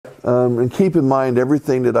And keep in mind,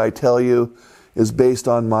 everything that I tell you is based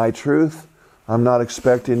on my truth. I'm not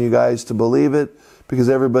expecting you guys to believe it, because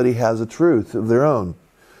everybody has a truth of their own.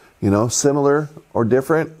 You know, similar or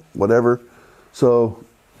different, whatever. So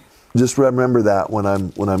just remember that when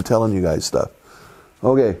I'm telling you guys stuff.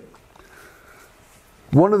 Okay.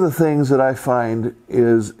 One of the things that I find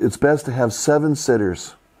is it's best to have 7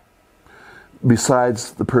 sitters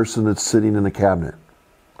besides the person that's sitting in the cabinet.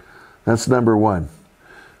 That's number 1.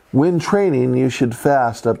 When training, you should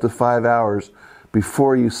fast up to 5 hours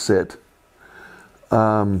before you sit.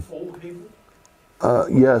 Old people?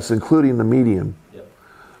 Yes, including the medium. Yep.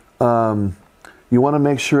 You want to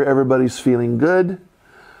make sure everybody's feeling good,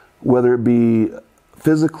 whether it be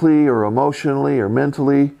physically or emotionally or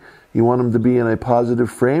mentally. You want them to be in a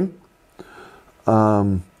positive frame.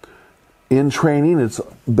 In training, it's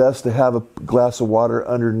best to have a glass of water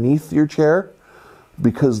underneath your chair,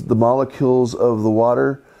 because the molecules of the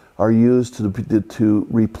water are used to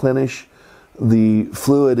replenish the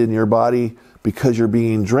fluid in your body, because you're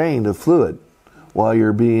being drained of fluid while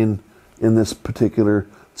you're being in this particular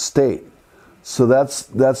state. So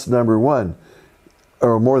that's number 1,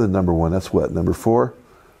 or more than number 1. That's what, number 4?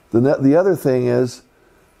 The other thing is,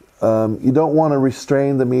 you don't want to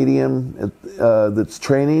restrain the medium that's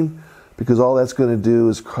training, because all that's going to do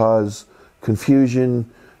is cause confusion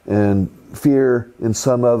and fear in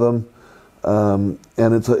some of them, and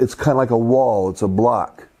it's kind of like a wall. It's a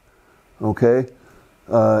block. Okay,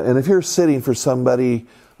 and if you're sitting for somebody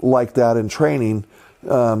like that in training,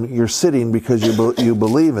 you're sitting because you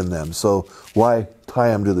believe in them. So why tie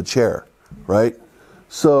them to the chair, right?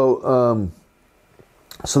 So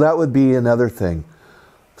so that would be another thing.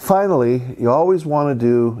 Finally, you always want to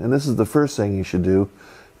do, and this is the first thing you should do,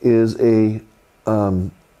 is a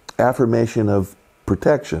affirmation of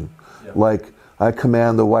protection. Yep. Like, I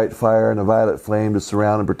command the white fire and the violet flame to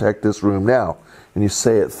surround and protect this room now. And you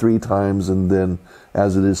say it 3 times, and then,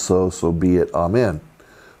 as it is so, so be it, amen.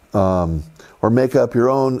 Or make up your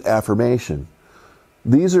own affirmation.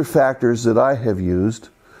 These are factors that I have used,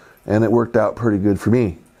 and it worked out pretty good for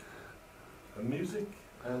me. Music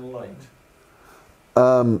and light.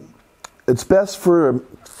 It's best for a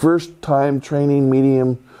first-time training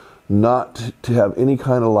medium not to have any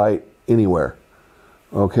kind of light anywhere.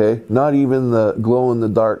 Okay? Not even the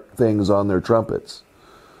glow-in-the-dark things on their trumpets.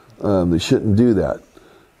 They shouldn't do that.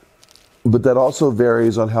 But that also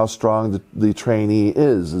varies on how strong the trainee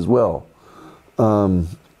is as well.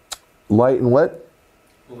 Light and what?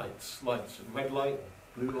 Lights. Red light,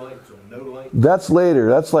 blue light, or no light? That's later.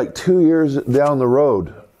 That's like 2 years down the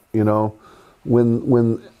road. You know,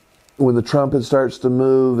 when the trumpet starts to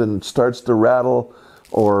move and starts to rattle,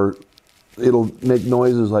 or it'll make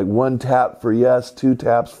noises like 1 tap for yes, 2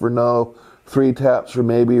 taps for no, 3 taps for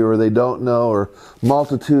maybe, or they don't know, or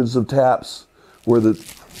multitudes of taps where the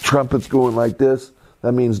trumpet's going like this.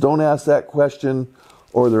 That means don't ask that question,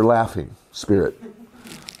 or they're laughing, spirit.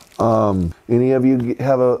 Any of you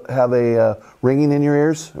have a ringing in your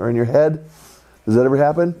ears or in your head? Does that ever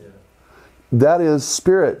happen? Yeah. That is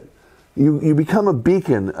spirit. You become a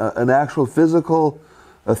beacon, an actual physical,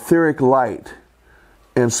 etheric light.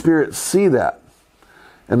 And spirits see that.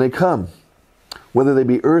 And they come, whether they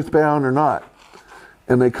be earthbound or not.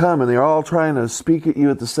 And they come, and they're all trying to speak at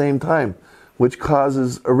you at the same time, which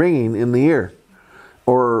causes a ringing in the ear.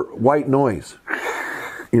 Or white noise.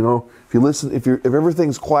 You know, if you listen, if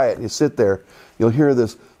everything's quiet and you sit there, you'll hear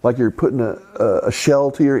this like you're putting a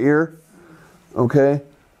shell to your ear. Okay?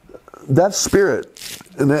 That's spirit.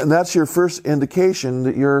 And that's your first indication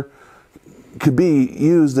that could be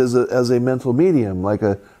used as a mental medium, like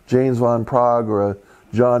a James Van Praagh or a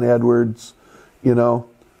John Edwards, you know.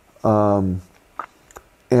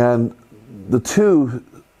 And the two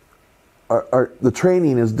are the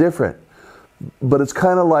training is different. But it's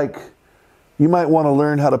kind of like you might want to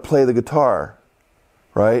learn how to play the guitar,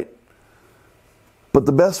 right? But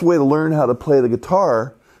the best way to learn how to play the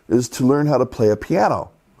guitar is to learn how to play a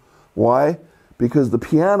piano. Why? Because the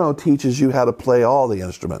piano teaches you how to play all the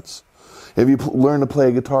instruments. If you learn to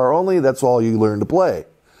play guitar only, that's all you learn to play.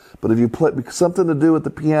 But if you play, something to do with the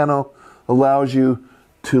piano allows you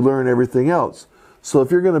to learn everything else. So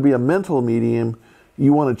if you're going to be a mental medium,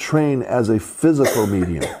 you want to train as a physical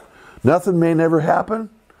medium. Nothing may never happen,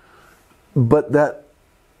 but that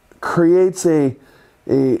creates an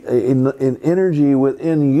energy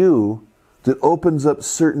within you that opens up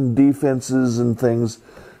certain defenses and things,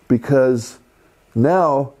 because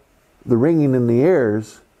now the ringing in the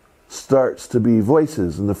ears starts to be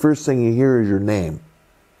voices, and the first thing you hear is your name.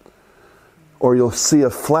 Or you'll see a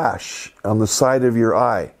flash on the side of your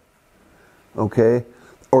eye, okay?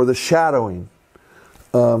 Or the shadowing.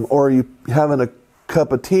 Or you having a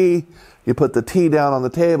cup of tea, you put the tea down on the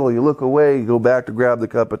table, you look away, you go back to grab the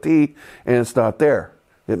cup of tea, and it's not there.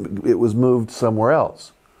 It was moved somewhere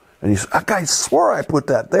else. And you say, I swore I put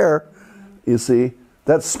that there. You see,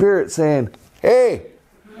 that's spirit saying, hey,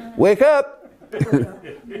 wake up.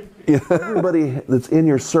 Everybody that's in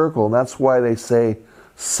your circle, and that's why they say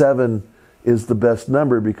 7 is the best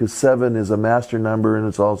number, because 7 is a master number, and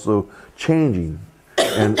it's also changing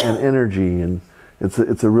and energy, and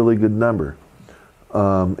it's a really good number.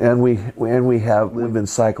 And we live in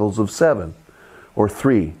cycles of 7 or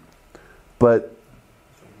 3, but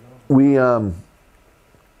we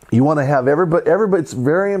you want to have everybody. It's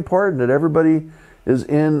very important that everybody is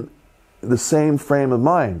in the same frame of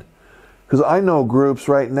mind. Because I know groups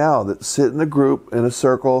right now that sit in a group in a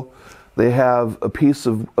circle. They have a piece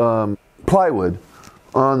of plywood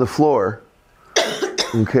on the floor,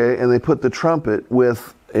 okay, and they put the trumpet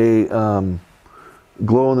with a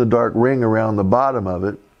glow-in-the-dark ring around the bottom of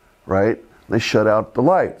it, right? They shut out the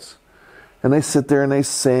lights. And they sit there and they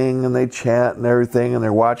sing and they chant and everything, and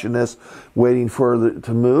they're watching this, waiting for it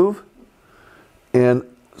to move. And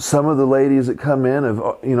some of the ladies that come in have,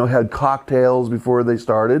 had cocktails before they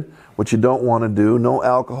started, which you don't want to do. No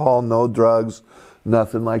alcohol, no drugs,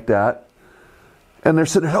 nothing like that. And they're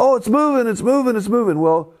sitting, oh, it's moving, it's moving, it's moving.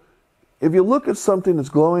 Well, if you look at something that's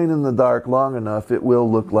glowing in the dark long enough, it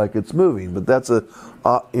will look like it's moving. But that's who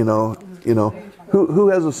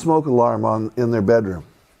has a smoke alarm in their bedroom?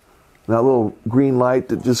 That little green light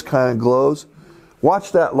that just kind of glows.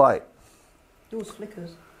 Watch that light. Yours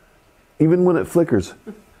flickers. Even when it flickers,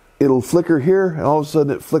 it'll flicker here, and all of a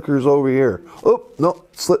sudden it flickers over here. Oh no,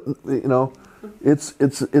 it's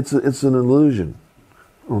an illusion.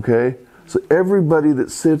 Okay, so everybody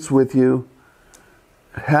that sits with you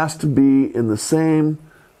has to be in the same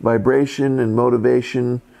vibration and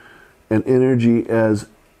motivation and energy as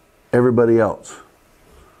everybody else,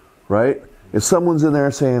 right? If someone's in there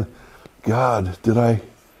saying, God, did I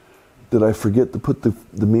forget to put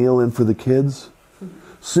the meal in for the kids?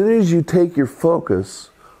 As soon as you take your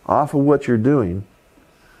focus off of what you're doing,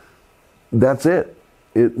 that's it.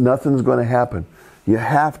 Nothing's going to happen. You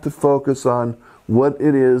have to focus on what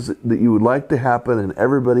it is that you would like to happen, and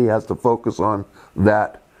everybody has to focus on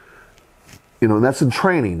that. And that's in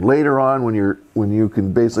training. Later on, when you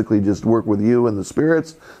can basically just work with you and the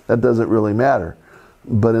spirits, that doesn't really matter.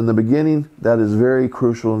 But in the beginning, that is very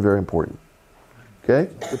crucial and very important. Okay?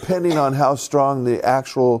 Depending on how strong the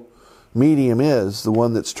actual medium is, the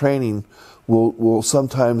one that's training will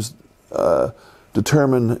sometimes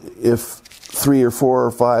determine if 3 or 4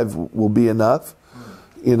 or 5 will be enough,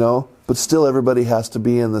 but still everybody has to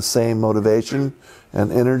be in the same motivation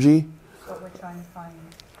and energy. That's what we're trying to find.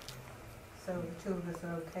 So the 2 of us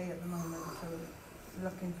are okay at the moment, so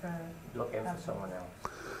looking for someone else.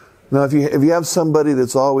 Now, if you have somebody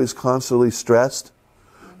that's always constantly stressed,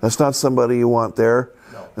 that's not somebody you want there.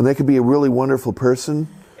 No. And they could be a really wonderful person,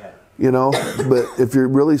 but if you're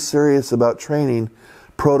really serious about training,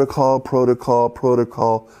 protocol,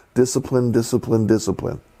 discipline,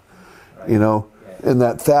 Right. And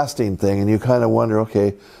that fasting thing, and you kind of wonder,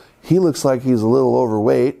 okay, he looks like he's a little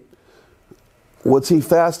overweight. What's he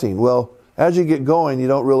fasting? Well, as you get going, you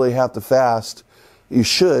don't really have to fast. You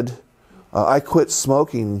should. I quit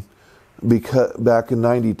smoking back in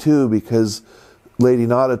 '92 because Lady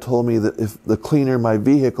Nada told me that if the cleaner my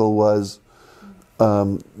vehicle was,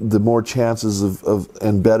 the more chances of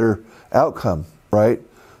and better outcome, right?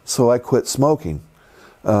 So I quit smoking,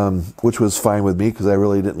 which was fine with me because I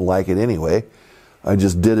really didn't like it anyway. I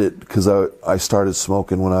just did it because I started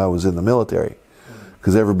smoking when I was in the military.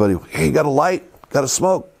 Because everybody, hey, you got a light? Got to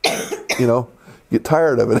smoke? Get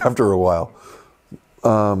tired of it after a while.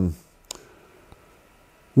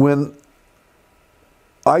 When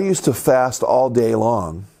I used to fast all day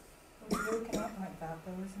long.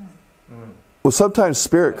 Well, sometimes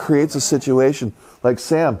Spirit creates a situation like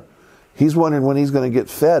Sam. He's wondering when he's going to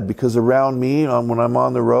get fed, because around me, when I'm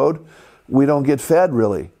on the road, we don't get fed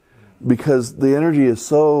really, because the energy is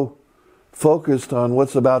so focused on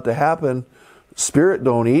what's about to happen. Spirit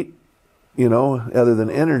don't eat, other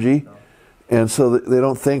than energy, and so they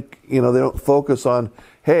don't think, they don't focus on,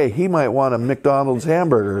 hey, he might want a McDonald's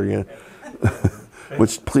hamburger,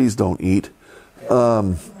 which please don't eat.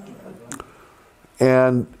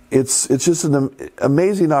 And it's just an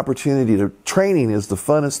amazing opportunity. Training is the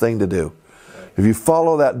funnest thing to do. If you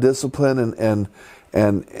follow that discipline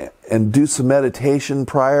and do some meditation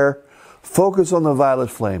prior, focus on the violet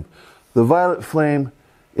flame. The violet flame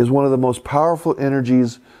is one of the most powerful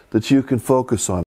energies that you can focus on.